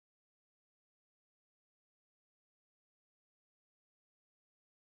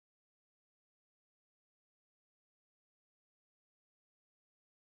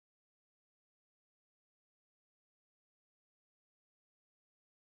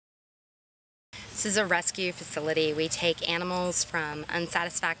This is a rescue facility. We take animals from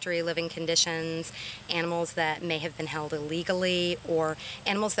unsatisfactory living conditions, animals that may have been held illegally, or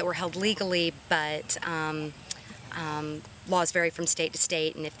animals that were held legally, but laws vary from state to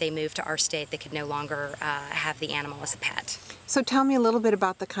state, and if they move to our state, they could no longer have the animal as a pet. So tell me a little bit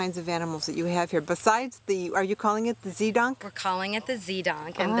about the kinds of animals that you have here. Besides the, are you calling it the Zedonk? We're calling it the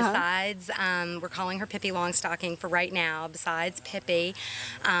Zedonk, and besides, we're calling her Pippi Longstocking for right now. Besides Pippi,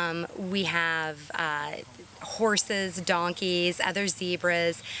 we have horses, donkeys, other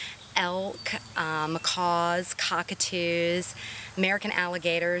zebras, elk, macaws, cockatoos, American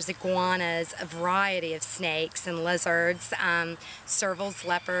alligators, iguanas, a variety of snakes and lizards, servals,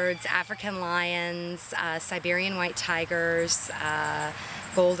 leopards, African lions, Siberian white tigers,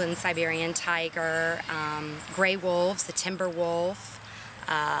 golden Siberian tiger, gray wolves, the timber wolf,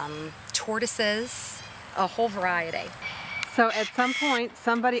 tortoises, a whole variety. So at some point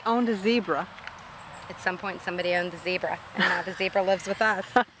somebody owned a zebra. At some point somebody owned the zebra, and now the zebra lives with us.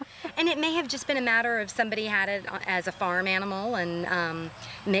 And it may have just been a matter of somebody had it as a farm animal and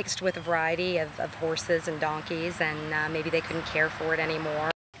mixed with a variety of horses and donkeys, and maybe they couldn't care for it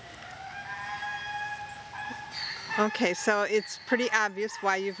anymore. Okay, so it's pretty obvious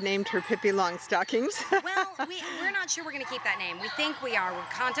why you've named her Pippi Longstockings. Well, we're not sure we're going to keep that name. We think we are. We're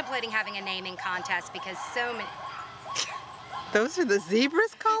contemplating having a naming contest because so many... Those are the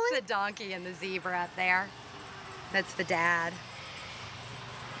zebras calling? It's the donkey and the zebra up there. That's the dad.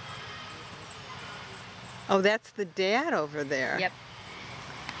 Oh, that's the dad over there. Yep.